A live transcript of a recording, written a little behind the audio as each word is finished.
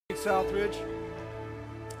Southridge.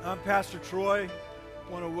 I'm Pastor Troy.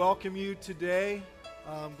 I want to welcome you today.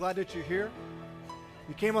 I'm glad that you're here.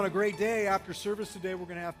 You came on a great day. After service today, we're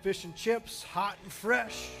going to have fish and chips, hot and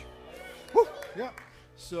fresh. Woo! Yeah.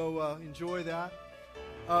 So enjoy that.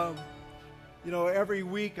 Every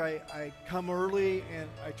week I come early and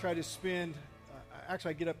I try to spend,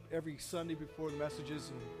 I get up every Sunday before the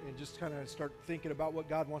messages and just kind of start thinking about what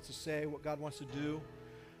God wants to say, what God wants to do.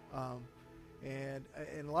 And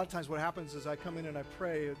a lot of times what happens is I come in and I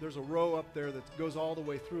pray. There's a row up there that goes all the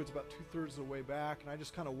way through. It's about 2/3 of the way back. And I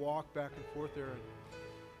just kind of walk back and forth there and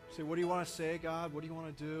say, what do you want to say, God? What do you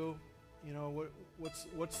want to do? You know,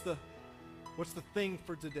 what's the thing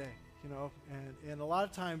for today? You know, and a lot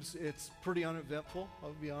of times it's pretty uneventful,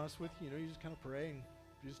 I'll be honest with you. You know, you just kind of pray and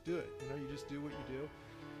you just do it. You know, you just do what you do.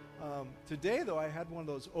 Today, though, I had one of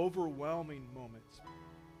those overwhelming moments.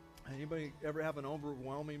 Anybody ever have an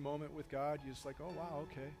overwhelming moment with God? You're just like, oh, wow,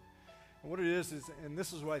 okay. And what it is, and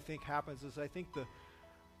this is what I think happens, is I think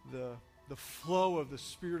the flow of the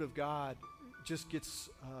Spirit of God just gets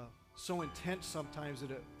so intense sometimes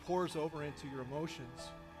that it pours over into your emotions,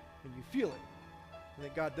 and you feel it. And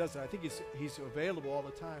that God does that. I think He's available all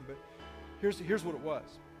the time, but here's what it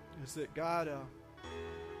was. Is that God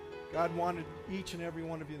wanted each and every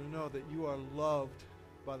one of you to know that you are loved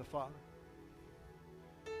by the Father.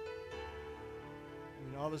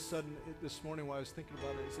 And all of a sudden, this morning while I was thinking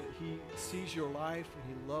about it, is that He sees your life and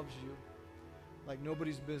He loves you like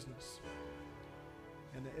nobody's business.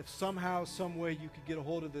 And if somehow, some way you could get a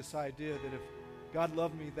hold of this idea that if God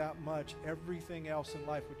loved me that much, everything else in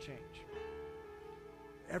life would change.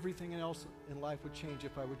 Everything else in life would change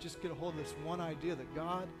if I would just get a hold of this one idea that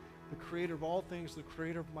God, the creator of all things, the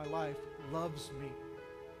creator of my life, loves me.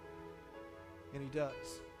 And He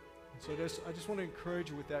does. So I just want to encourage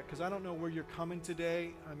you with that, because I don't know where you're coming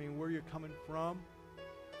today. I mean, where you're coming from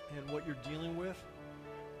and what you're dealing with.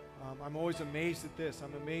 I'm always amazed at this.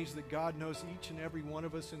 I'm amazed that God knows each and every one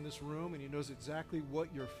of us in this room, and He knows exactly what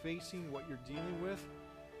you're facing, what you're dealing with,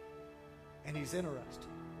 and He's interested.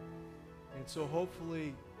 And so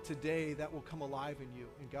hopefully today that will come alive in you,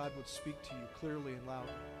 and God would speak to you clearly and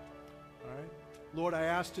loudly. All right? Lord, I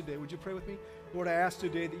ask today, would you pray with me? Lord, I ask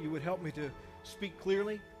today that you would help me to speak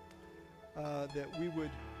clearly, that we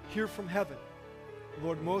would hear from heaven.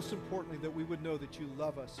 Lord, most importantly, that we would know that you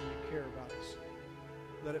love us and you care about us.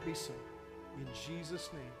 Let it be so. In Jesus'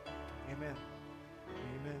 name, amen.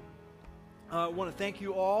 Amen. I want to thank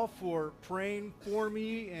you all for praying for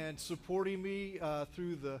me and supporting me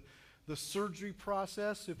through the surgery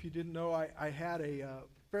process. If you didn't know, I had a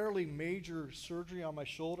fairly major surgery on my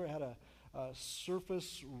shoulder. I had a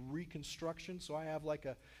surface reconstruction, so I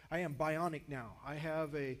am bionic now. I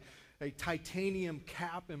have a titanium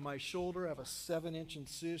cap in my shoulder. I have a 7-inch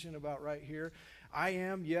incision about right here. I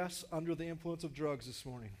am, yes, under the influence of drugs this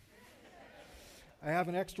morning. I have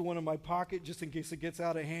an extra one in my pocket just in case it gets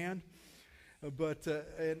out of hand. But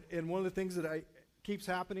one of the things that keeps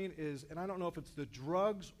happening is, and I don't know if it's the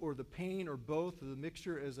drugs or the pain or both, or the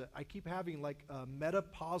mixture, is that I keep having like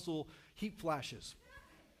menopausal heat flashes.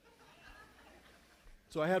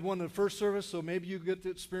 So I had one in the first service, so maybe you get to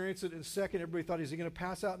experience it in the second. Everybody thought, is he going to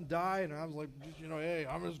pass out and die? And I was like, hey,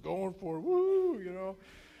 I'm just going for it. Woo,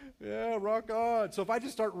 Yeah, rock on. So if I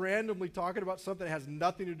just start randomly talking about something that has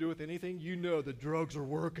nothing to do with anything, you know the drugs are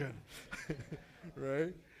working,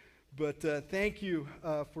 right? But thank you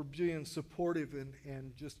for being supportive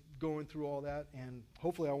and just going through all that. And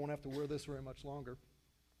hopefully I won't have to wear this very much longer.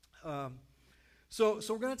 So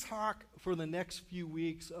we're going to talk for the next few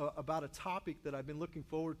weeks about a topic that I've been looking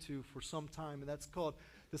forward to for some time, and that's called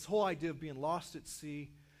this whole idea of being lost at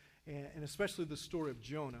sea, and especially the story of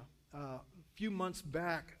Jonah. A few months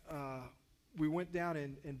back, we went down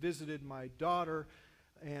and visited my daughter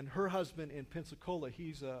and her husband in Pensacola.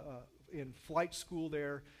 He's in flight school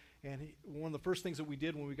there, and one of the first things that we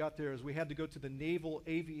did when we got there is we had to go to the Naval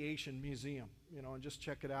Aviation Museum, and just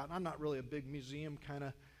check it out. And I'm not really a big museum kind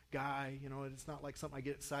of guy, it's not like something I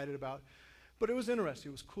get excited about. But it was interesting.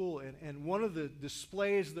 It was cool. And one of the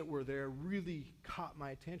displays that were there really caught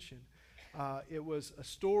my attention. It was a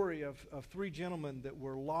story of 3 gentlemen that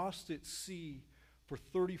were lost at sea for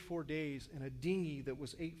 34 days in a dinghy that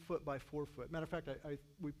was 8 foot by 4 foot. Matter of fact,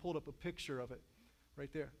 we pulled up a picture of it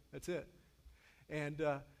right there. That's it. And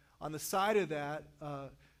on the side of that,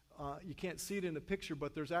 you can't see it in the picture,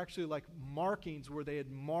 but there's actually like markings where they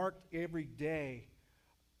had marked every day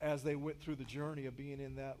as they went through the journey of being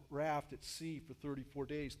in that raft at sea for 34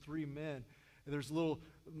 days, 3 men. And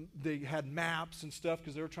they had maps and stuff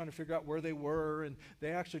because they were trying to figure out where they were, and they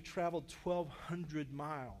actually traveled 1,200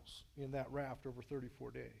 miles in that raft over 34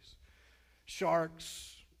 days.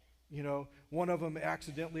 Sharks, One of them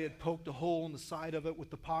accidentally had poked a hole in the side of it with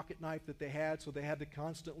the pocket knife that they had, so they had to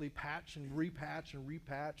constantly patch and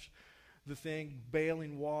repatch the thing,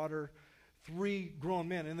 bailing water. 3 grown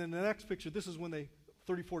men. And then the next picture, this is when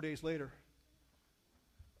 34 days later,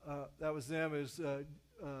 that was them, is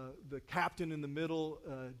the captain in the middle,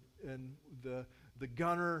 and the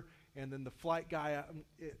gunner, and then the flight guy.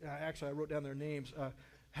 Actually, I wrote down their names.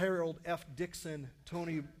 Harold F. Dixon,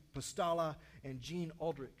 Tony Pistala, and Gene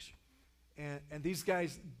Aldrich. And these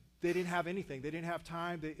guys, they didn't have anything. They didn't have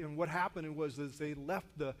time. And what happened was as they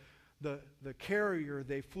left the carrier,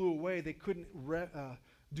 they flew away. They couldn't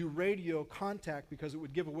do radio contact because it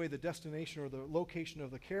would give away the destination or the location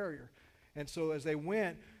of the carrier. And so as they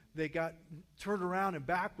went, they got turned around and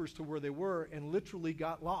backwards to where they were and literally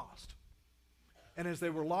got lost. And as they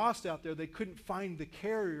were lost out there, they couldn't find the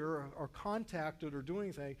carrier or contact it or do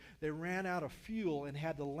anything. They ran out of fuel and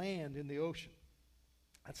had to land in the ocean.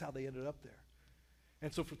 That's how they ended up there.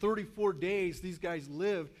 And so for 34 days, these guys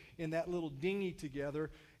lived in that little dinghy together,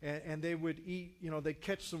 and they would eat, they'd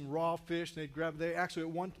catch some raw fish, and they actually at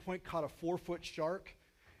one point caught a 4-foot shark,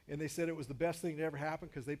 and they said it was the best thing that ever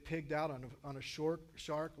happened because they pigged out on a shark,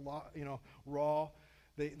 raw.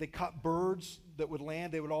 They caught birds that would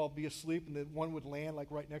land. They would all be asleep, and then one would land like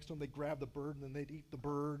right next to them. They'd grab the bird, and then they'd eat the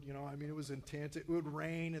bird. It was intense. It would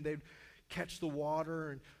rain, and they'd catch the water,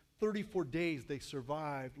 and 34 days they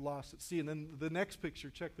survived, lost at sea. And then the next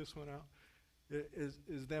picture, check this one out,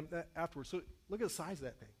 is them afterwards. So look at the size of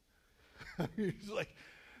that thing. It's like,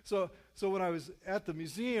 so when I was at the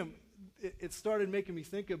museum, it started making me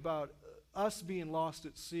think about us being lost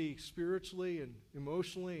at sea spiritually and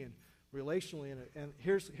emotionally and relationally. And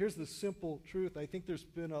here's the simple truth. I think there's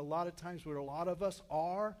been a lot of times where a lot of us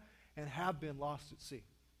are and have been lost at sea.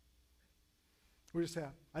 We just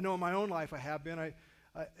have. I know in my own life I have been.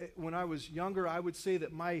 When I was younger, I would say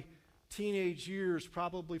that my teenage years,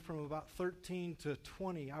 probably from about 13 to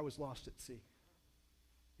 20, I was lost at sea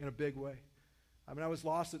in a big way. I was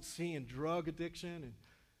lost at sea in drug addiction and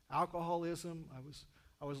alcoholism.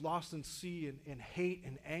 I was lost at sea in hate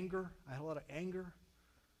and anger. I had a lot of anger.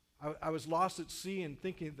 I was lost at sea in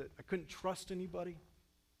thinking that I couldn't trust anybody.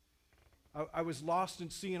 I was lost in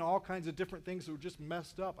seeing all kinds of different things that were just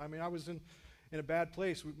messed up. I was in a bad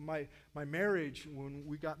place. My marriage, when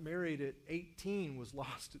we got married at 18, was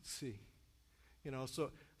lost at sea.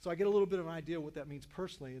 So I get a little bit of an idea what that means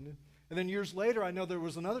personally. And then years later, I know there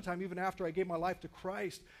was another time, even after I gave my life to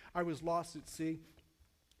Christ, I was lost at sea.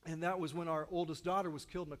 And that was when our oldest daughter was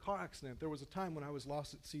killed in a car accident. There was a time when I was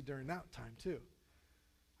lost at sea during that time too.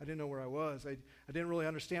 I didn't know where I was. I didn't really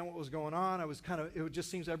understand what was going on. It just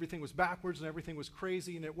seems everything was backwards and everything was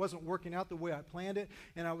crazy and it wasn't working out the way I planned it,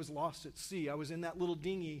 and I was lost at sea. I was in that little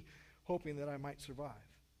dinghy hoping that I might survive.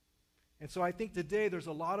 And so I think today there's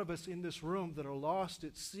a lot of us in this room that are lost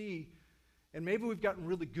at sea, and maybe we've gotten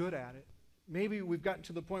really good at it. Maybe we've gotten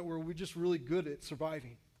to the point where we're just really good at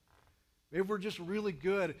surviving. Maybe we're just really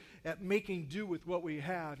good at making do with what we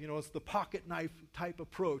have. It's the pocket knife type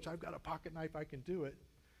approach. I've got a pocket knife, I can do it.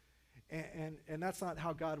 And that's not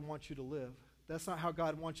how God wants you to live. That's not how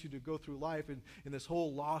God wants you to go through life in this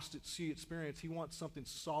whole lost at sea experience. He wants something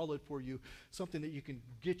solid for you, something that you can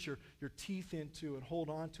get your teeth into and hold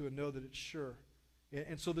on to and know that it's sure.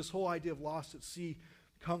 And so this whole idea of lost at sea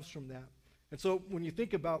comes from that. And so when you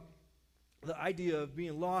think about the idea of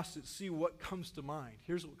being lost at sea, what comes to mind?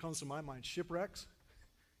 Here's what comes to my mind. Shipwrecks.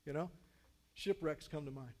 Shipwrecks come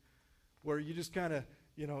to mind. Where you just kind of,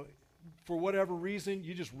 for whatever reason,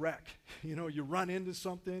 you just wreck. You run into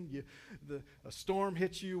something, a storm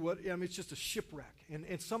hits you. It's just a shipwreck.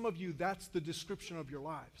 And some of you, that's the description of your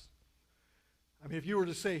lives. If you were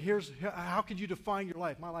to say, how could you define your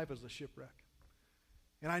life? My life is a shipwreck.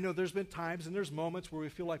 And I know there's been times and there's moments where we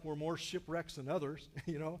feel like we're more shipwrecks than others,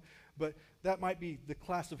 but that might be the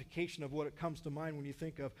classification of what it comes to mind when you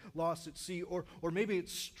think of lost at sea, or maybe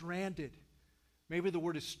it's stranded. Maybe the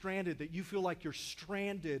word is stranded, that you feel like you're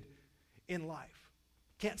stranded in life.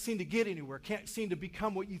 Can't seem to get anywhere. Can't seem to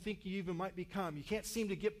become what you think you even might become. You can't seem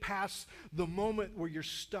to get past the moment where you're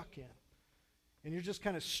stuck in. And you're just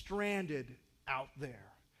kind of stranded out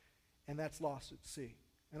there. And that's lost at sea.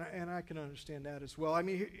 And I can understand that as well.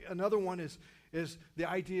 Another one is the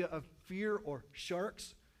idea of fear or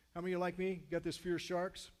sharks. How many of you like me got this fear of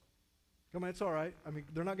sharks? Come on, it's all right.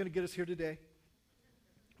 They're not going to get us here today.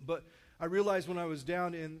 But I realized when I was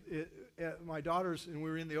down at my daughter's and we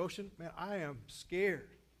were in the ocean, man, I am scared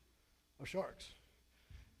of sharks.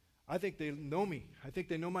 I think they know me. I think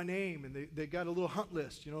they know my name, and they got a little hunt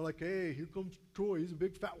list, like, hey, here comes Troy. He's a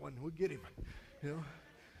big fat one. We'll get him.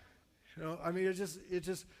 It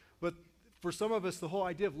just. But For some of us, the whole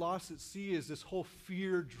idea of lost at sea is this whole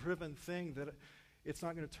fear-driven thing that it's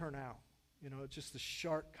not going to turn out. It's just the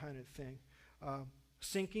shark kind of thing.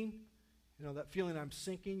 Sinking, that feeling I'm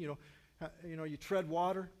sinking. You tread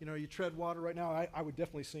water. You tread water right now. I would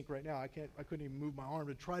definitely sink right now. I couldn't even move my arm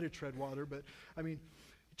to try to tread water. But I mean,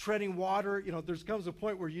 treading water. There comes a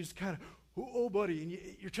point where you just kind of, oh, buddy, and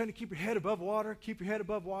you're trying to keep your head above water,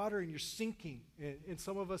 and you're sinking. And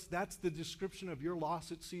some of us, that's the description of your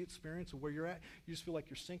lost at sea experience of where you're at. You just feel like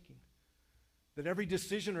you're sinking. That every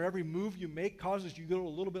decision or every move you make causes you to go a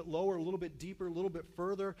little bit lower, a little bit deeper, a little bit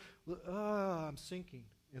further. I'm sinking.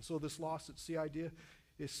 And so this lost at sea idea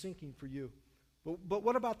is sinking for you. But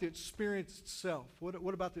what about the experience itself?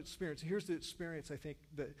 What about the experience? Here's the experience, I think,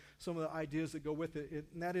 that some of the ideas that go with it,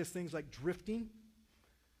 and that is things like drifting.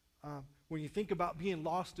 When you think about being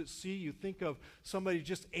lost at sea, you think of somebody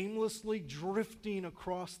just aimlessly drifting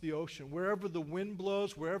across the ocean. Wherever the wind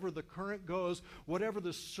blows, wherever the current goes, whatever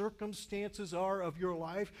the circumstances are of your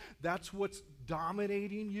life, that's what's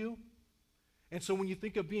dominating you. And so when you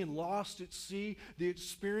think of being lost at sea, the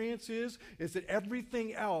experience is that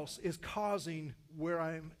everything else is causing where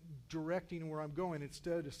I'm directing and where I'm going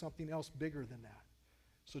instead of something else bigger than that.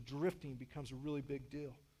 So drifting becomes a really big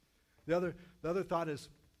deal. The other thought is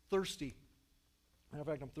thirsty. Matter of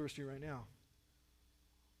fact, I'm thirsty right now.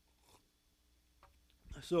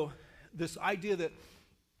 So this idea that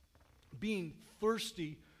being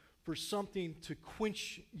thirsty for something to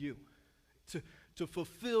quench you, to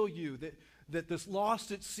fulfill you, that this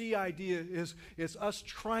lost at sea idea is us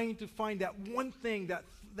trying to find that one thing, that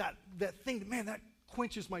thing, man, that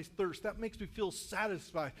quenches my thirst. That makes me feel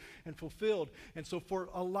satisfied and fulfilled. And so for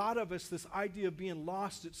a lot of us, this idea of being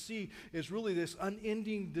lost at sea is really this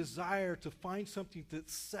unending desire to find something that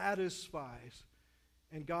satisfies.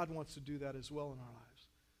 And God wants to do that as well in our lives.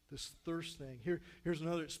 This thirst thing. Here's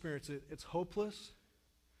another experience. It's hopeless.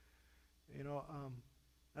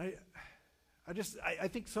 I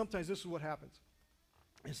think sometimes this is what happens.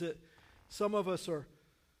 Is that some of us are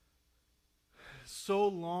so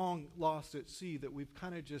long lost at sea that we've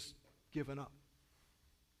kind of just given up.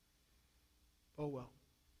 Oh, well.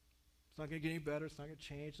 It's not going to get any better. It's not going to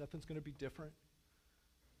change. Nothing's going to be different.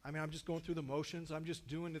 I mean, I'm just going through the motions. I'm just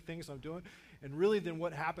doing the things I'm doing. And really then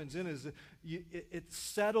what happens in is it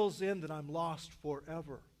settles in that I'm lost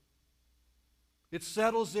forever. It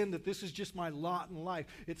settles in that this is just my lot in life.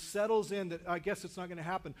 It settles in that I guess it's not going to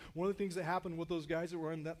happen. One of the things that happened with those guys that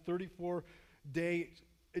were on that 34-day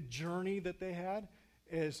journey that they had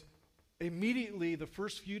is immediately the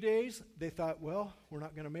first few days, they thought, well, we're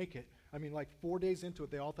not going to make it. I mean, like 4 days into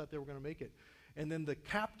it, they all thought they were going to make it. And then the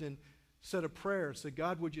captain said a prayer, said,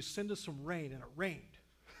 God, would you send us some rain? And it rained.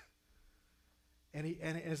 And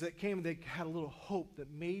as it came, they had a little hope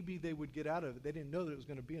that maybe they would get out of it. They didn't know that it was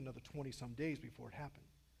going to be another 20-some days before it happened.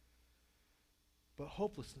 But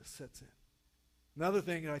hopelessness sets in. Another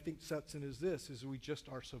thing that I think sets in is we just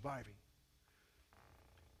are surviving.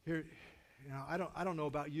 Here, I don't know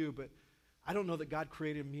about you, but I don't know that God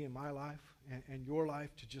created me in my life and your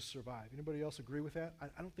life to just survive. Anybody else agree with that?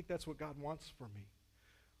 I don't think that's what God wants for me.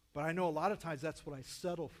 But I know a lot of times that's what I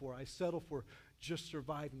settle for. I settle for just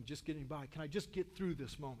surviving, just getting by. Can I just get through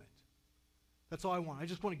this moment? That's all I want. I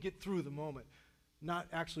just want to get through the moment, not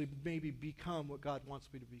actually maybe become what God wants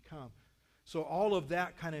me to become. So all of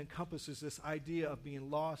that kind of encompasses this idea of being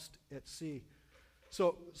lost at sea.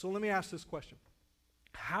 So let me ask this question.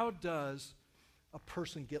 How does a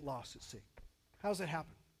person get lost at sea? How does it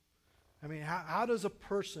happen? I mean, how does a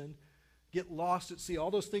person get lost at sea?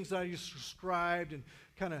 All those things that I just described and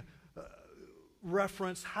kind of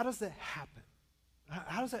referenced, how does that happen?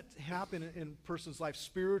 How does that happen in a person's life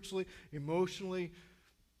spiritually, emotionally,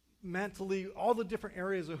 mentally, all the different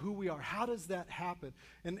areas of who we are? How does that happen?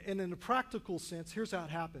 And in a practical sense, here's how it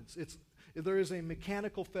happens. There is a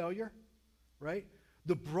mechanical failure, right?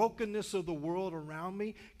 The brokenness of the world around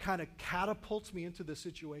me kind of catapults me into the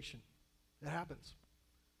situation. That happens.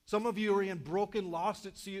 Some of you are in broken, lost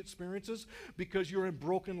at sea experiences because you're in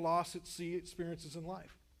broken, lost at sea experiences in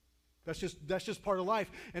life. That's just part of life.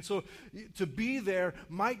 And so to be there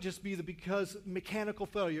might just be because mechanical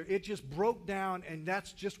failure. It just broke down, and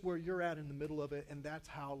that's just where you're at in the middle of it, and that's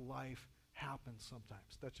how life happens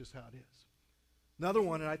sometimes. That's just how it is. Another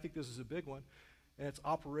one, and I think this is a big one, and it's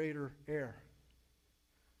operator error.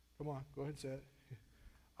 Come on, go ahead and say it.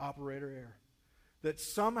 Operator error. that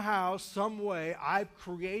somehow, some way, I've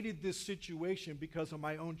created this situation because of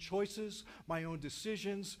my own choices, my own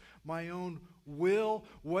decisions, my own will,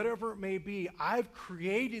 whatever it may be. I've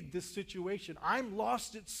created this situation. I'm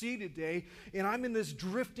lost at sea today, and I'm in this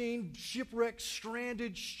drifting, shipwrecked,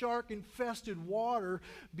 stranded, shark-infested water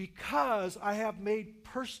because I have made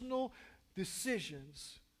personal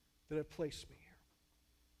decisions that have placed me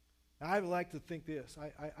here. Now, I like to think this.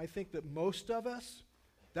 I think that most of us,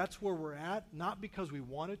 that's where we're at, not because we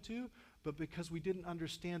wanted to, but because we didn't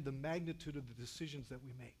understand the magnitude of the decisions that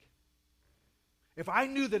we make. If I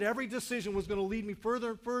knew that every decision was going to lead me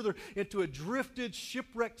further and further into a drifted,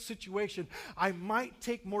 shipwrecked situation, I might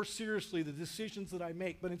take more seriously the decisions that I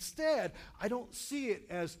make. But instead, I don't see it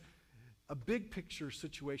as a big picture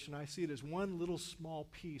situation. I see it as one little small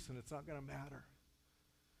piece, and it's not going to matter.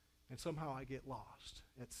 And somehow I get lost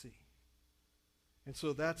at sea. And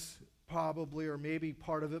so that's probably, or maybe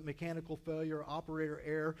part of it, mechanical failure, operator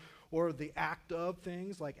error, or the act of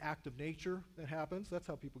things, like act of nature that happens. That's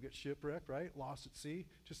how people get shipwrecked, right? Lost at sea,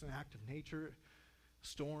 just an act of nature,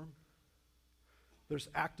 storm. There's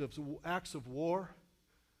acts of war.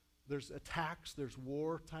 There's attacks. There's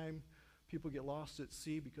wartime. People get lost at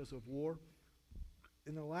sea because of war.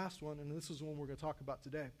 And the last one, and this is the one we're going to talk about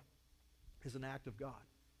today, is an act of God.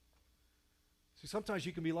 See, sometimes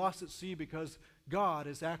you can be lost at sea because God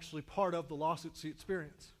is actually part of the lost at sea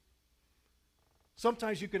experience.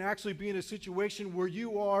 Sometimes you can actually be in a situation where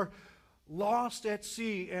you are lost at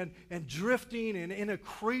sea and drifting and in a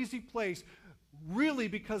crazy place, really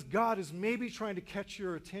because God is maybe trying to catch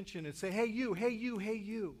your attention and say, hey you, hey you, hey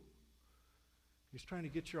you. He's trying to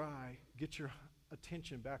get your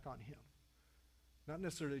attention back on him. Not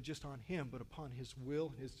necessarily just on him, but upon his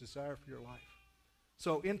will, his desire for your life.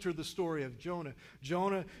 So enter the story of Jonah.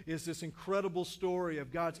 Jonah is this incredible story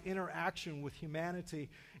of God's interaction with humanity,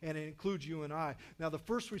 and it includes you and I. Now, the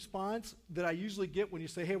first response that I usually get when you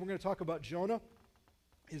say, hey, we're going to talk about Jonah,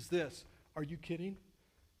 is this: are you kidding?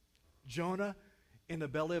 Jonah in the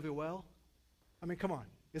belly of a whale? I mean, come on.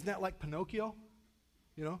 Isn't that like Pinocchio?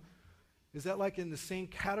 You know? Is that like in the same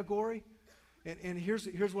category? And here's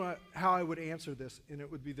how I would answer this, and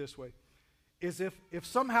it would be this way. Is if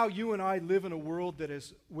somehow you and I live in a world that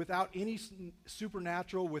is without any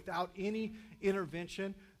supernatural, without any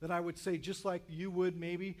intervention, then I would say, just like you would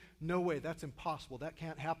maybe, no way, that's impossible. That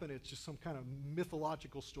can't happen. It's just some kind of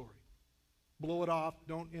mythological story. Blow it off.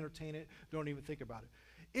 Don't entertain it. Don't even think about it.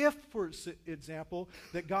 If, for example,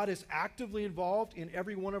 that God is actively involved in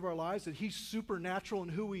every one of our lives, that he's supernatural in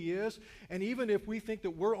who he is, and even if we think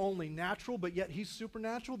that we're only natural, but yet he's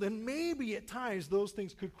supernatural, then maybe at times those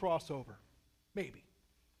things could cross over. Maybe.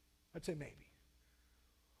 I'd say maybe.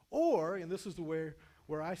 Or, and this is the way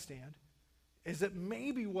where I stand, is that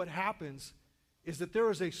maybe what happens is that there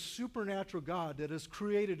is a supernatural God that has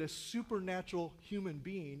created a supernatural human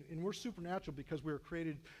being, and we're supernatural because we were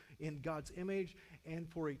created in God's image and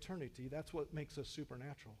for eternity. That's what makes us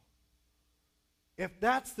supernatural. If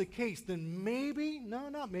that's the case, then maybe, no,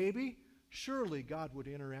 not maybe, surely God would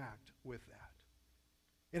interact with that.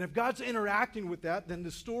 And if God's interacting with that, then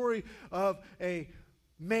the story of a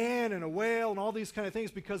man and a whale and all these kind of things,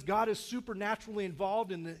 because God is supernaturally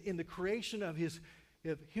involved in the creation of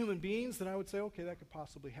human beings, then I would say, okay, that could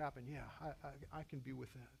possibly happen. Yeah, I can be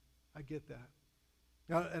with that. I get that.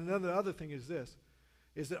 Now, another other thing is this,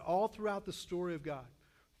 is that all throughout the story of God,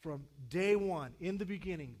 from day one, in the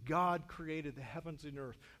beginning, God created the heavens and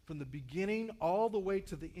earth. From the beginning all the way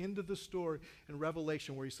to the end of the story in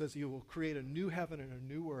Revelation, where he says he will create a new heaven and a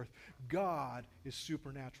new earth, God is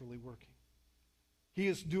supernaturally working. He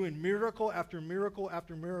is doing miracle after miracle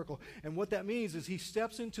after miracle. And what that means is he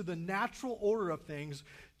steps into the natural order of things,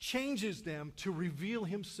 changes them to reveal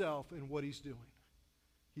himself in what he's doing.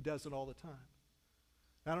 He does it all the time.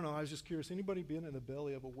 I don't know, I was just curious, anybody been in the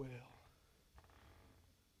belly of a whale?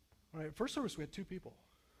 All right, first service we had 2 people.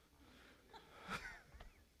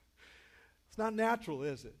 It's not natural,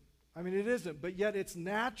 is it? I mean, it isn't, but yet it's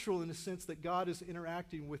natural in the sense that God is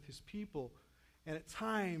interacting with his people, and at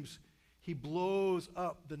times he blows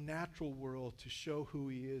up the natural world to show who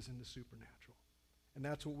he is in the supernatural. And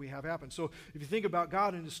that's what we have happen. So if you think about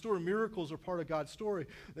God in his story, miracles are part of God's story.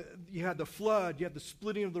 You had the flood, you had the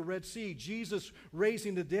splitting of the Red Sea, Jesus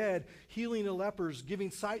raising the dead, healing the lepers, giving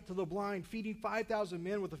sight to the blind, feeding 5,000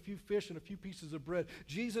 men with a few fish and a few pieces of bread,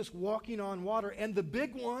 Jesus walking on water, and the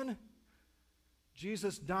big one,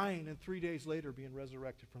 Jesus dying and 3 days later being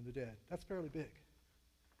resurrected from the dead. That's fairly big.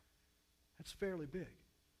 That's fairly big.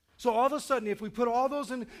 So all of a sudden, if we put all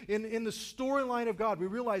those in the storyline of God, we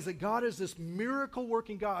realize that God is this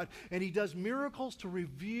miracle-working God, and he does miracles to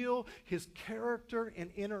reveal his character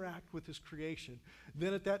and interact with his creation.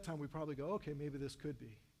 Then at that time, we probably go, okay, maybe this could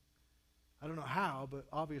be. I don't know how, but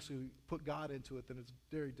obviously we put God into it, then it's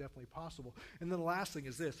very definitely possible. And then the last thing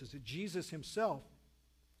is this, is that Jesus himself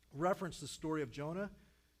referenced the story of Jonah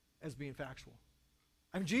as being factual.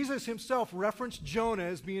 I mean, Jesus himself referenced Jonah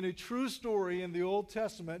as being a true story in the Old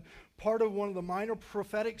Testament, part of one of the minor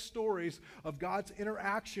prophetic stories of God's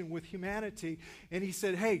interaction with humanity. And he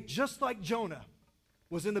said, hey, just like Jonah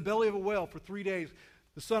was in the belly of a whale for 3 days,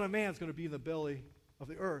 the Son of Man is going to be in the belly of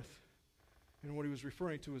the earth. And what he was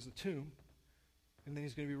referring to is the tomb. And then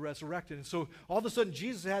he's going to be resurrected. And so all of a sudden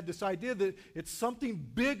Jesus had this idea that it's something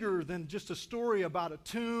bigger than just a story about a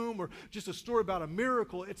tomb or just a story about a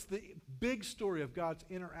miracle. It's the big story of God's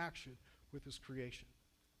interaction with his creation.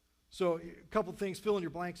 So a couple things, fill in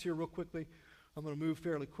your blanks here real quickly. I'm going to move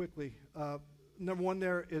fairly quickly. Number one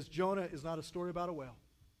there is Jonah is not a story about a whale.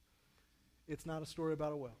 It's not a story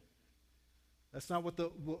about a whale. That's not what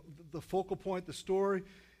the focal point, the story.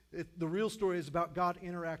 The real story is about God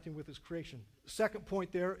interacting with his creation. Second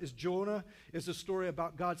point there is Jonah is a story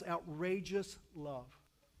about God's outrageous love.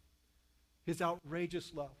 His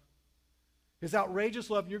outrageous love. His outrageous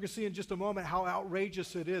love, and you're going to see in just a moment how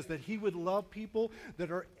outrageous it is that he would love people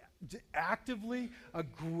that are actively,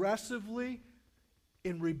 aggressively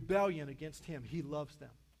in rebellion against him. He loves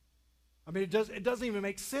them. I mean, it doesn't even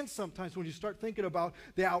make sense sometimes when you start thinking about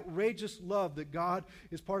the outrageous love that God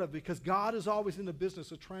is part of, because God is always in the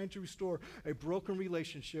business of trying to restore a broken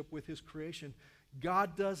relationship with his creation.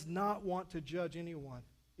 God does not want to judge anyone.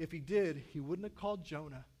 If he did, he wouldn't have called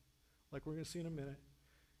Jonah, like we're going to see in a minute.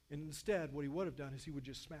 And instead, what he would have done is he would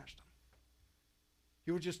just smash them.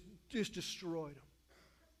 He would just destroy them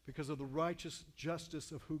because of the righteous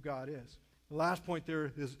justice of who God is. The last point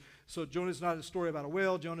there is, so Jonah is not a story about a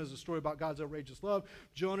whale. Jonah is a story about God's outrageous love.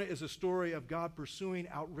 Jonah is a story of God pursuing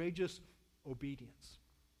outrageous obedience.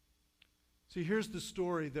 See, here's the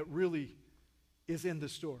story that really is in the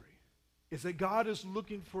story, is that God is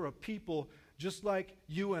looking for a people just like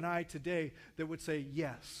you and I today that would say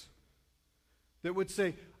yes, that would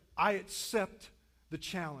say, I accept the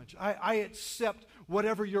challenge. I accept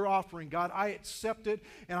whatever you're offering, God. I accept it,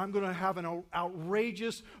 and I'm going to have an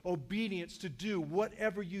outrageous obedience to do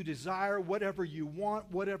whatever you desire, whatever you want,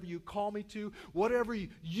 whatever you call me to, whatever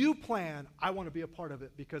you plan. I want to be a part of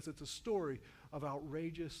it because it's a story of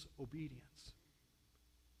outrageous obedience.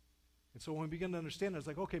 And so when we begin to understand it, it's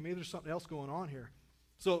like, okay, maybe there's something else going on here.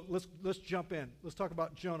 So let's jump in. Let's talk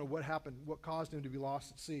about Jonah, what happened, what caused him to be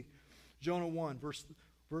lost at sea. Jonah 1, verse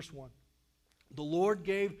 1. The Lord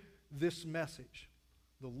gave this message.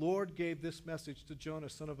 The Lord gave this message to Jonah,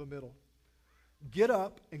 son of Amittai. Get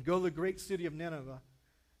up and go to the great city of Nineveh.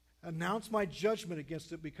 Announce my judgment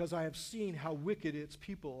against it because I have seen how wicked its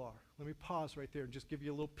people are. Let me pause right there and just give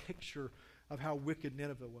you a little picture of how wicked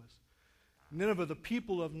Nineveh was. Nineveh, the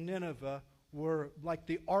people of Nineveh were like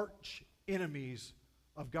the arch enemies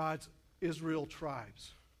of God's Israel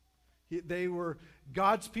tribes. They were,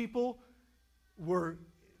 God's people were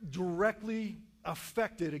directly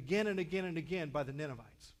affected again and again and again by the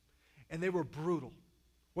Ninevites. And they were brutal.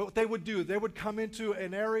 What they would do, they would come into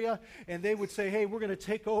an area and they would say, hey, we're going to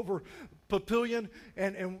take over Papillion,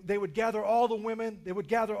 and they would gather all the women, they would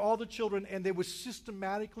gather all the children, and they would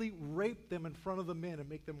systematically rape them in front of the men and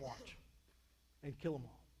make them watch and kill them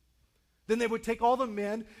all. Then they would take all the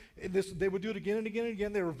men, and they would do it again and again and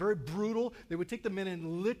again. They were very brutal. They would take the men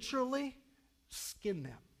and literally skin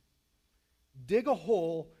them. Dig a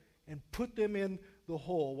hole and put them in the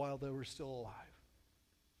hole while they were still alive.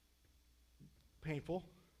 Painful.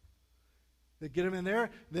 They'd get them in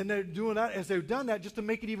there. Then they're doing that. As they've done that, just to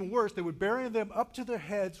make it even worse, they would bury them up to their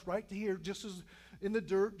heads right to here, just as in the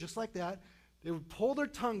dirt, just like that. They would pull their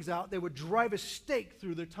tongues out. They would drive a stake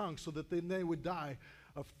through their tongues so that then they would die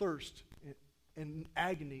of thirst and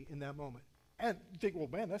agony in that moment. And you think, well,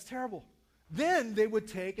 man, that's terrible. Then they would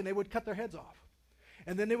take and they would cut their heads off.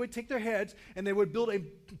 And then they would take their heads and they would build a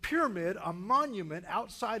pyramid, a monument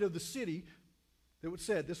outside of the city that would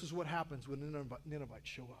say, this is what happens when the Ninevites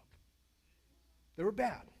show up. They were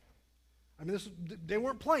bad. I mean, they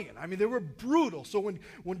weren't playing. I mean, they were brutal. So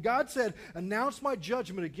when God said, announce my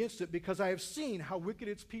judgment against it because I have seen how wicked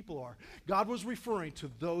its people are, God was referring to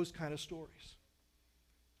those kind of stories.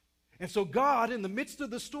 And so God, in the midst of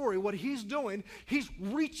the story, what he's doing, he's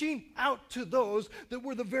reaching out to those that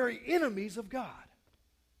were the very enemies of God.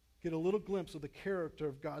 Get a little glimpse of the character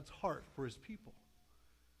of God's heart for his people.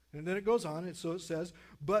 And then it goes on, and so it says,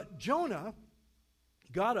 but Jonah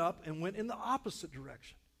got up and went in the opposite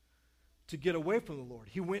direction. to get away from the Lord.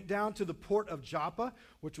 He went down to the port of Joppa,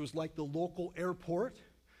 which was like the local airport,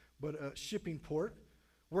 but a shipping port,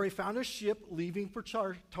 where he found a ship leaving for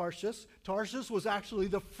Tarshish. Tarshish was actually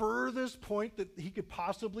the furthest point that he could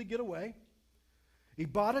possibly get away. He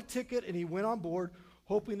bought a ticket and he went on board,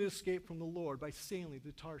 hoping to escape from the Lord by sailing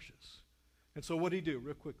to Tarshish. And so what did he do?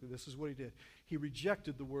 Real quickly, this is what he did. He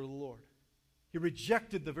rejected the word of the Lord. He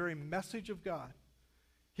rejected the very message of God.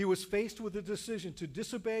 He was faced with a decision to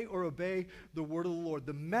disobey or obey the word of the Lord.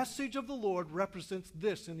 The message of the Lord represents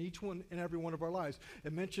this in each one and every one of our lives.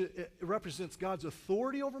 It represents God's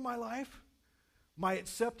authority over my life, my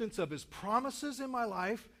acceptance of his promises in my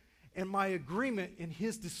life, and my agreement in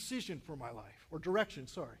his decision for my life, or direction,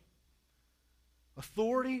 sorry.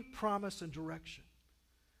 Authority, promise, and direction.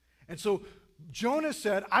 And so Jonah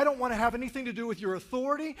said, I don't want to have anything to do with your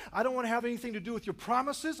authority. I don't want to have anything to do with your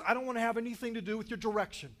promises. I don't want to have anything to do with your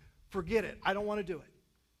direction. Forget it. I don't want to do it.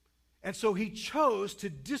 And so he chose to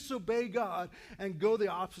disobey God and go the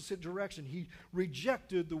opposite direction. He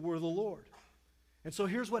rejected the word of the Lord. And so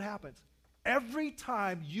here's what happens. Every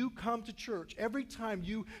time you come to church, every time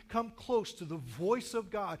you come close to the voice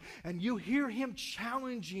of God and you hear him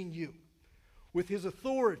challenging you with his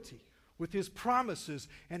authority, with his promises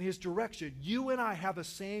and his direction, you and I have the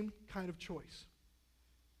same kind of choice.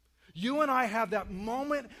 You and I have that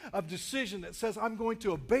moment of decision that says, I'm going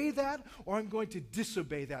to obey that or I'm going to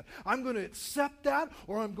disobey that. I'm going to accept that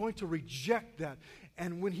or I'm going to reject that.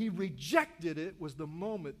 And when he rejected it was the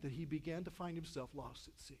moment that he began to find himself lost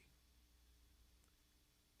at sea.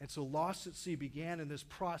 And so lost at sea began in this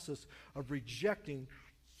process of rejecting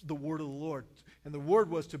the word of the Lord. And the word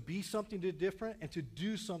was to be something different and to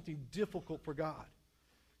do something difficult for God.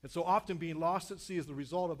 And so often being lost at sea is the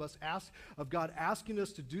result of God asking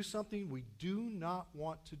us to do something we do not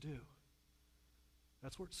want to do.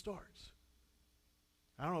 That's where it starts.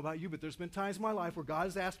 I don't know about you, but there's been times in my life where God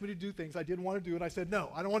has asked me to do things I didn't want to do, and I said, no,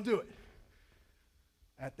 I don't want to do it.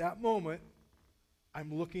 At that moment,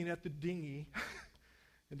 I'm looking at the dinghy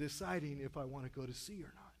and deciding if I want to go to sea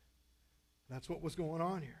or not. That's what was going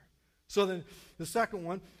on here. So then the second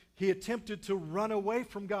one, he attempted to run away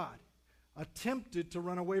from God. Attempted to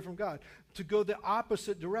run away from God. To go the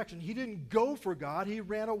opposite direction. He didn't go for God. He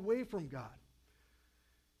ran away from God.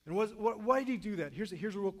 And why did he do that? Here's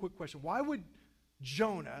a real quick question. Why would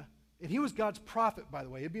Jonah, and he was God's prophet, by the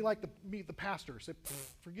way. It'd be like the pastor. Say,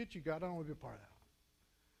 forget you, God. I don't want to be a part of that.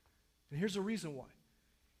 And here's the reason why.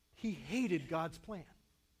 He hated God's plan.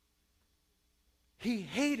 He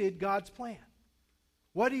hated God's plan.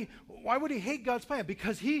 Why would he hate God's plan?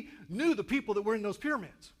 Because he knew the people that were in those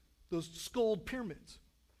pyramids, those skulled pyramids.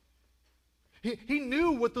 He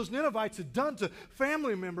knew what those Ninevites had done to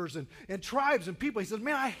family members and tribes and people. He said,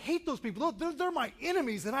 man, I hate those people. They're my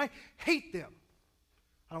enemies, and I hate them.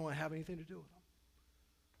 I don't want to have anything to do with them.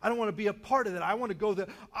 I don't want to be a part of that. I want to go the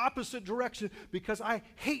opposite direction because I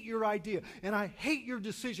hate your idea, and I hate your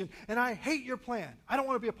decision, and I hate your plan. I don't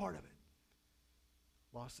want to be a part of it.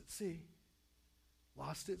 Lost at sea.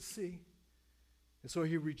 Lost at sea. And so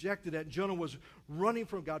he rejected that. Jonah was running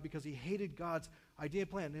from God because he hated God's idea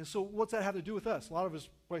and plan. And so what's that have to do with us? A lot of us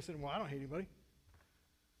probably saying, well, I don't hate anybody.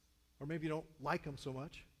 Or maybe you don't like them so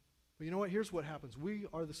much. But you know what? Here's what happens. We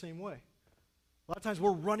are the same way. A lot of times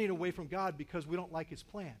we're running away from God because we don't like his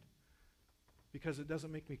plan. Because it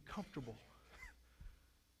doesn't make me comfortable.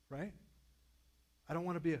 Right? I don't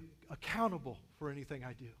want to be accountable for anything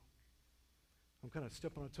I do. I'm kind of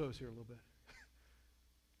stepping on toes here a little bit.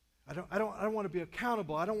 I don't want to be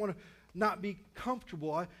accountable. I don't want to not be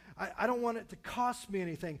comfortable. I don't want it to cost me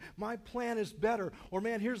anything. My plan is better. Or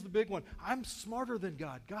man, here's the big one. I'm smarter than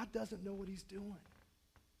God. God doesn't know what he's doing.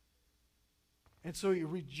 And so he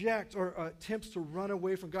rejects or attempts to run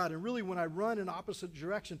away from God. And really when I run in opposite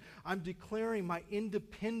direction, I'm declaring my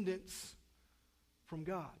independence from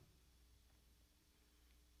God.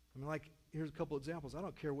 I mean, like, here's a couple examples. I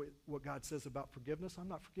don't care what God says about forgiveness. I'm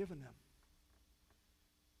not forgiving them.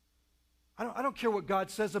 I don't care what God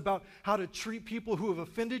says about how to treat people who have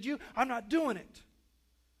offended you. I'm not doing it.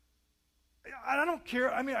 I don't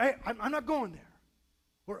care. I mean, I'm not going there.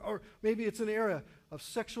 Or maybe it's an area of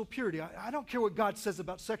sexual purity. I don't care what God says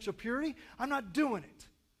about sexual purity. I'm not doing it.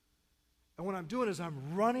 And what I'm doing is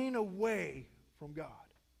I'm running away from God.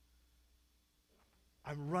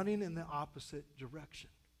 I'm running in the opposite direction.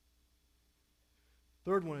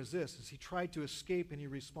 Third one is this, is he tried to escape any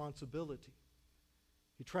responsibility.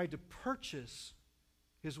 He tried to purchase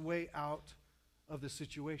his way out of the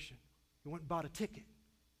situation. He went and bought a ticket.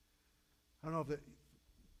 I don't know if that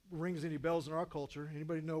rings any bells in our culture.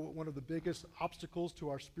 Anybody know what one of the biggest obstacles to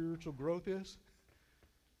our spiritual growth is?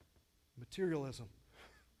 Materialism.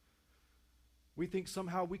 We think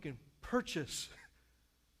somehow we can purchase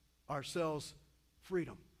ourselves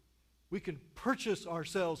freedom. We can purchase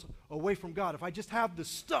ourselves away from God. If I just have the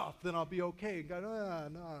stuff, then I'll be okay. God,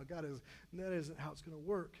 that isn't how it's going to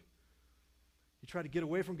work. You try to get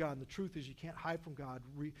away from God, and the truth is you can't hide from God.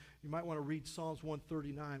 You might want to read Psalms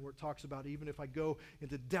 139, where it talks about even if I go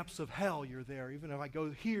into depths of hell, you're there. Even if I go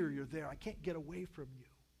here, you're there. I can't get away from you.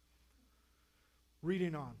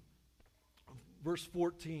 Reading on. Verse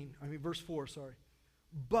 4, sorry.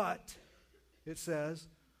 But, it says,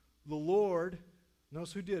 the Lord,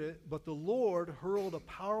 notice who did it, but the Lord hurled a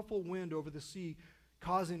powerful wind over the sea,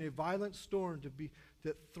 causing a violent storm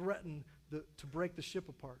that threatened to break the ship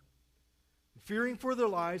apart. Fearing for their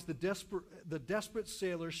lives, the desperate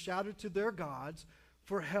sailors shouted to their gods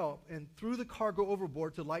for help and threw the cargo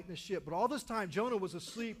overboard to lighten the ship. But all this time, Jonah was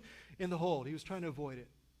asleep in the hold. He was trying to avoid it,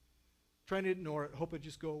 trying to ignore it, hope it'd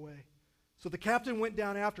just go away. So the captain went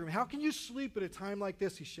down after him. How can you sleep at a time like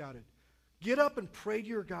this, he shouted. Get up and pray to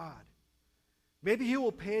your God. Maybe he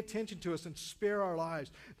will pay attention to us and spare our lives.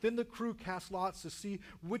 Then the crew cast lots to see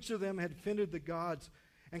which of them had offended the gods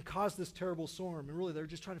and caused this terrible storm. And really, they're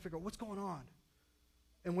just trying to figure out what's going on.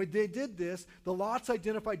 And when they did this, the lots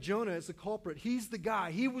identified Jonah as the culprit. He's the guy.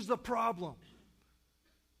 He was the problem.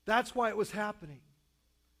 That's why it was happening.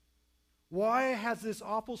 Why has this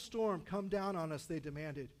awful storm come down on us, they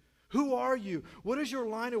demanded. Who are you? What is your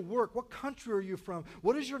line of work? What country are you from?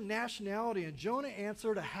 What is your nationality? And Jonah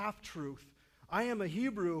answered a half-truth. I am a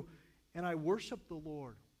Hebrew, and I worship the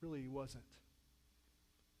Lord. Really, he wasn't.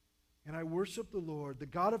 And I worship the Lord, the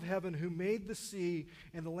God of heaven, who made the sea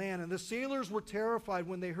and the land. And the sailors were terrified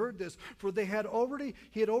when they heard this, for he had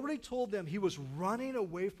already told them he was running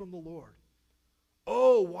away from the Lord.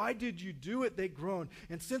 Oh, why did you do it? They groaned.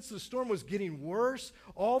 And since the storm was getting worse,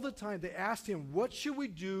 all the time they asked him, what should we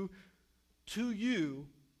do to you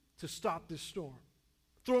to stop this storm?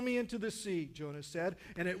 Throw me into the sea, Jonah said,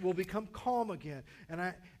 and it will become calm again.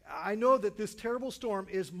 And I know that this terrible storm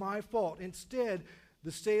is my fault. Instead,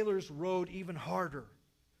 the sailors rowed even harder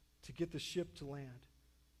to get the ship to land.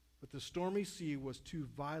 But the stormy sea was too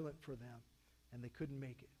violent for them, and they couldn't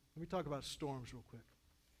make it. Let me talk about storms real quick.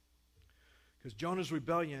 Because Jonah's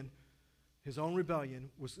rebellion, his own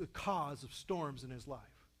rebellion, was the cause of storms in his life.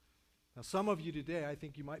 Now, some of you today, I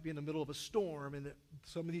think you might be in the middle of a storm, and that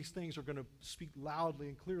some of these things are going to speak loudly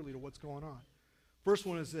and clearly to what's going on. First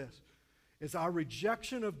one is this. Is our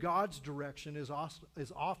rejection of God's direction is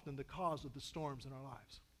often the cause of the storms in our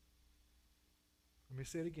lives. Let me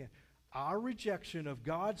say it again. Our rejection of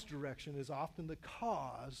God's direction is often the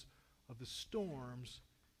cause of the storms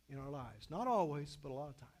in our lives. Not always, but a lot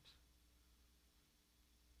of times.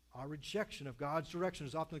 Our rejection of God's direction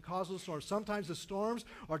is often the cause of the storms. Sometimes the storms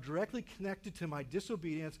are directly connected to my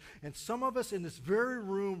disobedience, and some of us in this very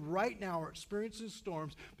room right now are experiencing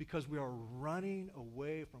storms because we are running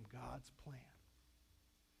away from God's plan.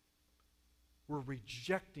 We're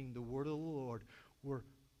rejecting the word of the Lord. We're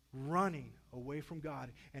running away from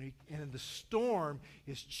God, and the storm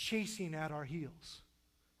is chasing at our heels.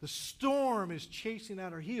 The storm is chasing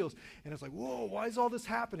at our heels, and it's like, whoa, why is all this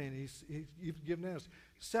happening? He's given us.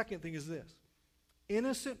 Second thing is this.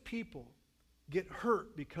 Innocent people get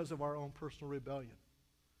hurt because of our own personal rebellion.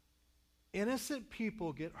 Innocent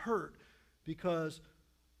people get hurt because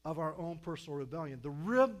of our own personal rebellion.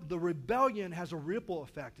 The rebellion has a ripple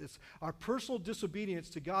effect. It's our personal disobedience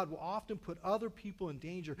to God will often put other people in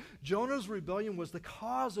danger. Jonah's rebellion was the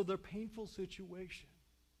cause of their painful situation.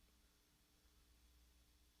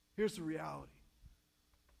 Here's the reality.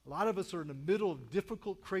 A lot of us are in the middle of a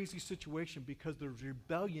difficult, crazy situation because there's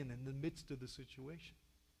rebellion in the midst of the situation.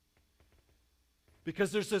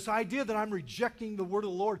 Because there's this idea that I'm rejecting the word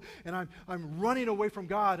of the Lord, and I'm running away from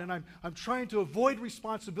God, and I'm trying to avoid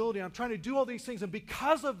responsibility, and I'm trying to do all these things, and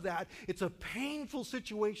because of that, it's a painful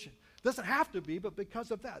situation. It doesn't have to be, but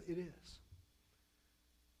because of that, it is.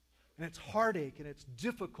 And it's heartache, and it's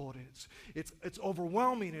difficult, and it's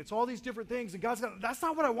overwhelming, and it's all these different things. And God's going, that's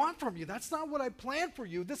not what I want from you. That's not what I planned for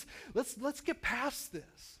you. Let's get past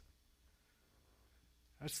this.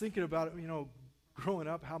 I was thinking about it, growing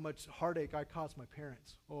up, how much heartache I caused my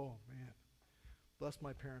parents. Oh, man. Bless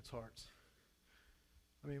my parents' hearts.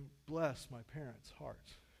 Bless my parents'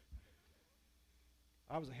 hearts.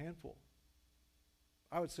 I was a handful.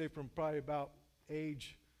 I would say from probably about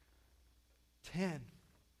age 10,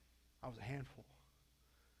 I was a handful.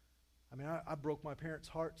 I broke my parents'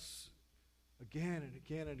 hearts again and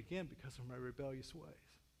again and again because of my rebellious ways.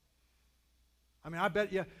 I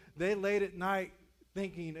bet you they laid at night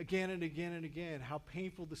thinking again and again and again how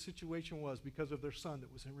painful the situation was because of their son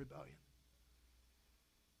that was in rebellion.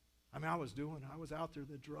 I mean, I was out there,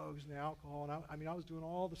 the drugs and the alcohol, and I was doing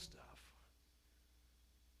all the stuff.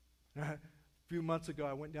 A few months ago,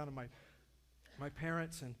 I went down to my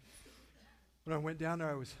parents, and when I went down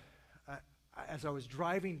there, as I was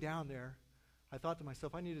driving down there, I thought to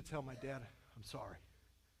myself, I need to tell my dad, I'm sorry.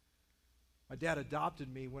 My dad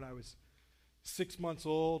adopted me when I was 6 months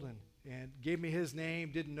old and gave me his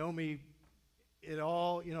name, didn't know me at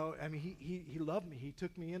all. You know, I mean, he loved me. He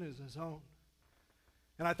took me in as his own.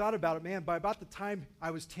 And I thought about it, man, by about the time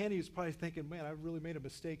I was 10, he was probably thinking, man, I really made a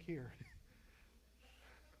mistake here.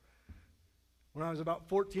 When I was about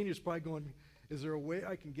 14, he was probably going, is there a way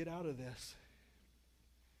I can get out of this?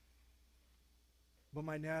 But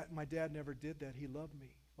my dad never did that. He loved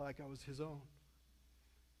me like I was his own.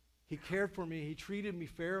 He cared for me. He treated me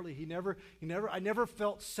fairly. I never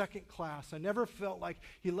felt second class. I never felt like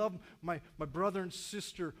he loved my brother and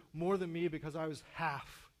sister more than me because I was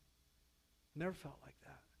half. I never felt like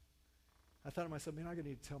that. I thought to myself, man, I'm going to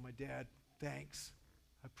need to tell my dad, thanks.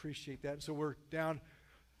 I appreciate that. And so we're down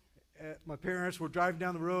at my parents. We're driving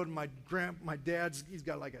down the road, and my dad's, he's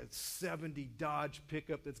got like a 70 Dodge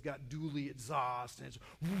pickup that's got dually exhaust, and it's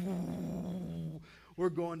we're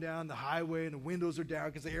going down the highway, and the windows are down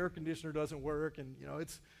because the air conditioner doesn't work, and you know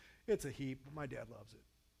it's a heap. My dad loves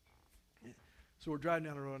it. So we're driving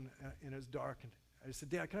down the road, and it's dark, and I said,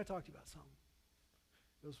 Dad, can I talk to you about something?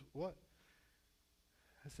 He goes, what?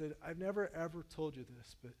 I said, I've never ever told you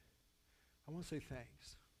this, but I want to say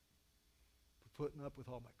thanks for putting up with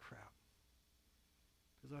all my crap,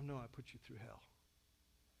 because I know I put you through hell.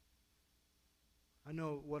 I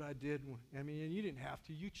know what I did. And you didn't have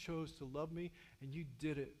to. You chose to love me, and you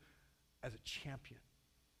did it as a champion.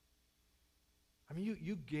 I mean,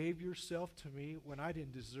 you gave yourself to me when I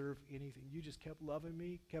didn't deserve anything. You just kept loving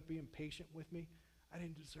me, kept being patient with me. I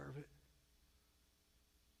didn't deserve it.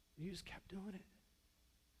 You just kept doing it.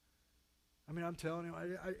 I mean, I'm telling him,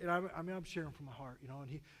 I'm sharing from my heart, you know,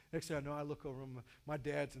 and next thing I know, I look over him. My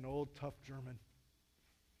dad's an old, tough German.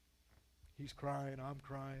 He's crying, I'm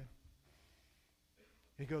crying.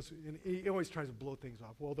 He goes, and he always tries to blow things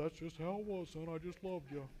off. Well, that's just how it was, son. I just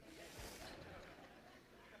loved you.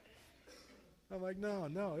 I'm like,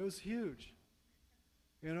 no, it was huge.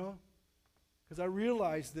 You know? Because I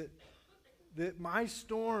realized that my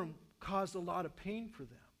storm caused a lot of pain for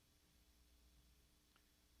them.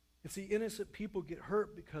 And see, innocent people get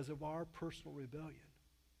hurt because of our personal rebellion.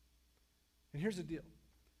 And here's the deal.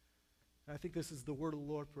 I think this is the word of the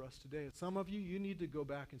Lord for us today. Some of you need to go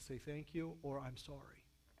back and say thank you or I'm sorry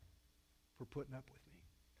for putting up with me.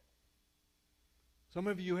 Some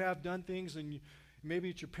of you have done things, and maybe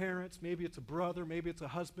it's your parents, maybe it's a brother, maybe it's a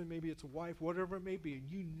husband, maybe it's a wife, whatever it may be, and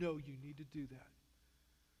you know you need to do that.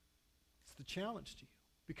 It's the challenge to you,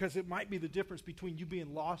 because it might be the difference between you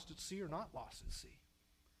being lost at sea or not lost at sea.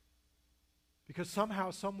 Because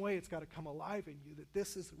somehow, some way, it's got to come alive in you that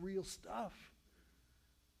this is real stuff.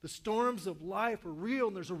 The storms of life are real,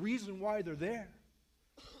 and there's a reason why they're there.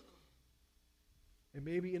 And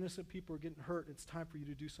maybe innocent people are getting hurt. It's time for you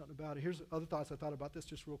to do something about it. Here's other thoughts I thought about this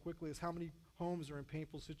just real quickly, is how many homes are in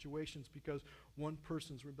painful situations because one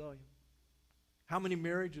person's rebellion? How many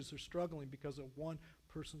marriages are struggling because of one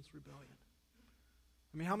person's rebellion?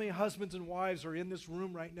 I mean, how many husbands and wives are in this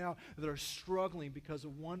room right now that are struggling because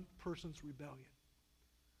of one person's rebellion?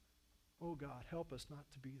 Oh, God, help us not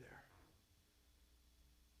to be there.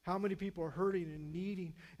 How many people are hurting and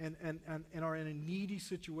needing and are in a needy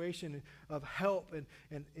situation of help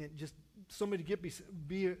and just somebody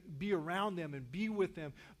to be around them and be with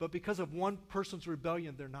them, but because of one person's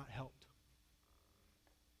rebellion, they're not helped?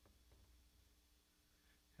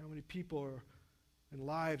 How many people are in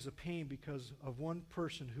lives of pain because of one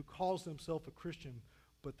person who calls themselves a Christian,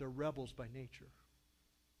 but they're rebels by nature?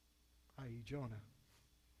 I.e. Jonah.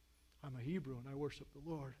 I'm a Hebrew and I worship the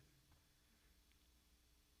Lord.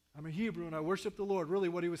 I'm a Hebrew and I worship the Lord. Really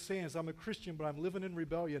what he was saying is I'm a Christian, but I'm living in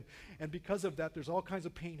rebellion. And because of that, there's all kinds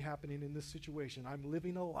of pain happening in this situation. I'm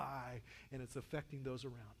living a lie, and it's affecting those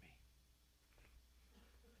around me.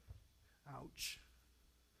 Ouch.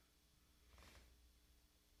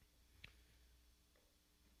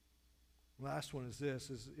 Last one is this,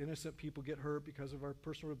 is innocent people get hurt because of our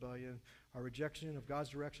personal rebellion. Our rejection of God's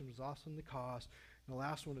direction is often the cause. And the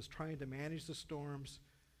last one is trying to manage the storms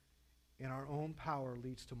in our own power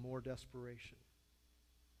leads to more desperation.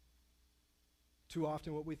 Too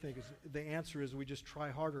often what we think is the answer is we just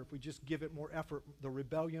try harder. If we just give it more effort, the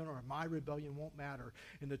rebellion or my rebellion won't matter.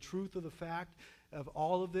 And the truth of the fact of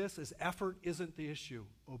all of this is effort isn't the issue.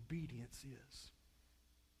 Obedience is.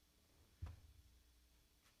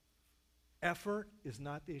 Effort is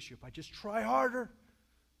not the issue. If I just try harder,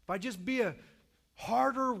 if I just be a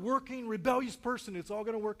harder working, rebellious person, it's all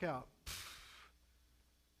going to work out.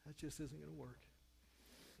 That just isn't going to work.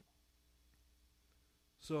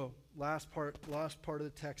 So, last part of the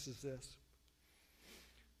text is this.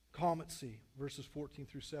 Calm at sea, verses 14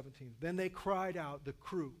 through 17. Then they cried out, the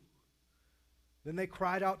crew. Then they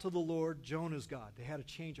cried out to the Lord, Jonah's God. They had a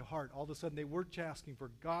change of heart. All of a sudden, they weren't asking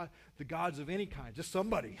for God, the gods of any kind, just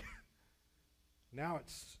somebody.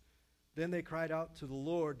 Then they cried out to the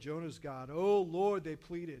Lord, Jonah's God. Oh, Lord, they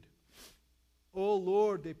pleaded. Oh,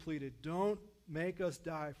 Lord, they pleaded. Don't make us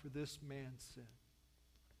die for this man's sin.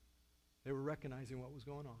 They were recognizing what was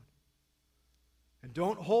going on. And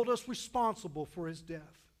don't hold us responsible for his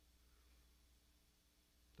death.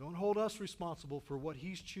 Don't hold us responsible for what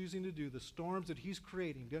he's choosing to do, the storms that he's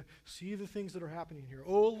creating. See the things that are happening here.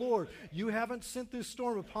 Oh, Lord, you haven't sent this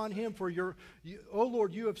storm upon him for your... oh,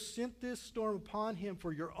 Lord, you have sent this storm upon him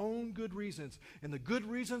for your own good reasons. And the good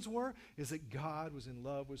reasons is that God was in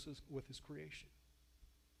love with his creation.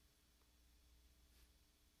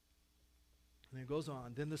 And it goes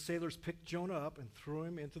on. Then the sailors picked Jonah up and threw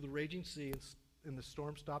him into the raging sea, and the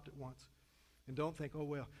storm stopped at once. And don't think, oh,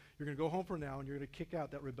 well, you're going to go home for now and you're going to kick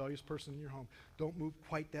out that rebellious person in your home. Don't move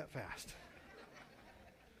quite that fast.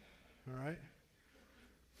 All right?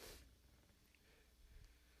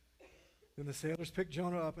 Then the sailors picked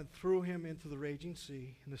Jonah up and threw him into the raging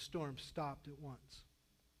sea, and the storm stopped at once.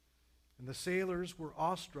 And the sailors were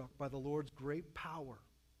awestruck by the Lord's great power.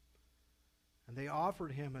 And they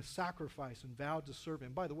offered him a sacrifice and vowed to serve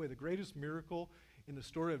him. By the way, the greatest miracle in the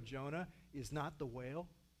story of Jonah is not the whale.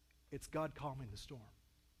 It's God calming the storm.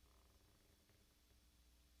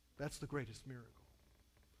 That's the greatest miracle.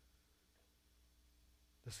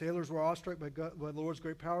 The sailors were awestruck by the Lord's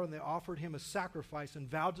great power, and they offered him a sacrifice and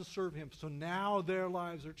vowed to serve him. So now their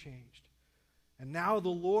lives are changed. And now the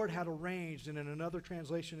Lord had arranged, and in another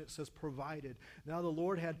translation it says provided. Now the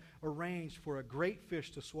Lord had arranged for a great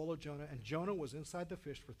fish to swallow Jonah, and Jonah was inside the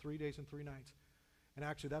fish for 3 days and 3 nights. And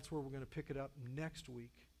actually that's where we're going to pick it up next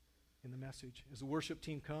week in the message. As the worship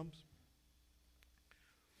team comes,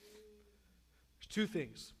 there's two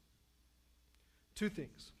things.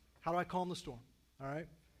 How do I calm the storm? All right?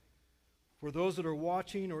 For those that are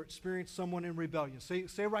watching or experience someone in rebellion.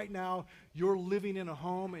 Say right now you're living in a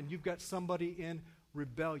home and you've got somebody in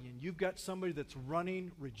rebellion. You've got somebody that's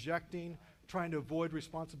running, rejecting, trying to avoid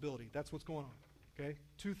responsibility. That's what's going on. Okay?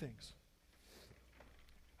 Two things.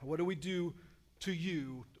 What do we do to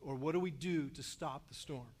you, or what do we do to stop the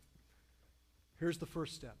storm? Here's the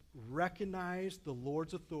first step. Recognize the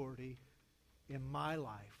Lord's authority in my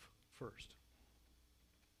life first.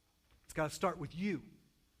 It's got to start with you.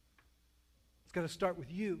 It's got to start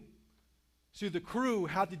with you. See, the crew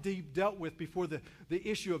had to be dealt with before the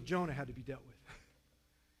issue of Jonah had to be dealt with.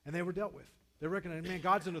 And they were dealt with. They recognized, man,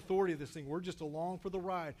 God's in authority of this thing. We're just along for the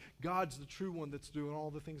ride. God's the true one that's doing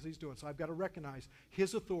all the things he's doing. So I've got to recognize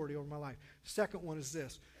his authority over my life. Second one is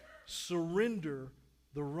this. Surrender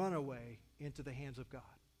the runaway into the hands of God.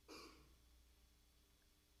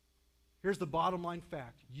 Here's the bottom line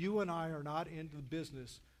fact. You and I are not in the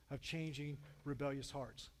business of changing rebellious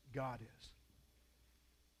hearts. God is.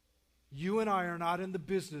 You and I are not in the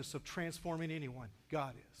business of transforming anyone.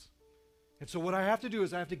 God is. And so what I have to do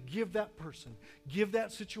is I have to give that person, give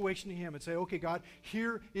that situation to him and say, okay, God,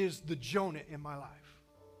 here is the Jonah in my life.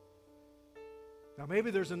 Now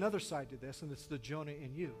maybe there's another side to this, and it's the Jonah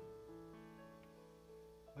in you.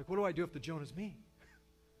 Like, what do I do if the Jonah's me?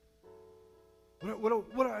 What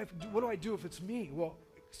do I do if it's me? Well,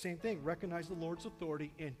 same thing. Recognize the Lord's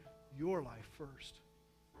authority in your life first.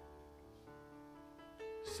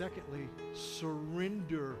 Secondly,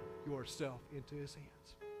 surrender yourself into his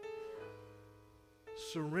hands.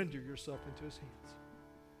 Surrender yourself into his hands.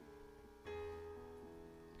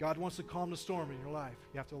 God wants to calm the storm in your life.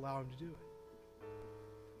 You have to allow him to do it.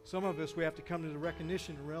 Some of us, we have to come to the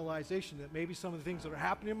recognition and realization that maybe some of the things that are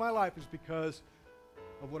happening in my life is because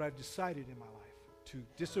of what I've decided in my life to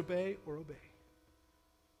disobey or obey.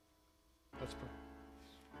 Let's pray.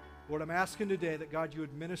 Lord, I'm asking today that, God, you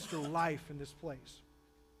administer life in this place.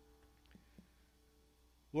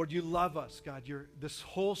 Lord, you love us, God. This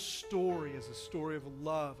whole story is a story of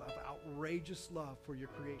love, of outrageous love for your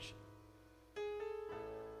creation.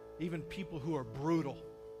 Even people who are brutal,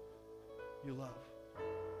 you love.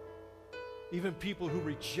 Even people who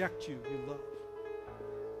reject you, you love.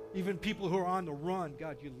 Even people who are on the run,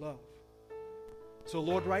 God, you love. So,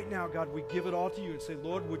 Lord, right now, God, we give it all to you and say,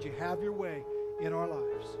 Lord, would you have your way in our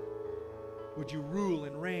lives? Would you rule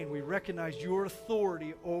and reign? We recognize your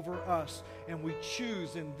authority over us, and we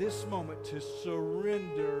choose in this moment to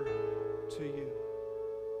surrender to you.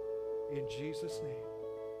 In Jesus'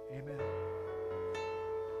 name, amen.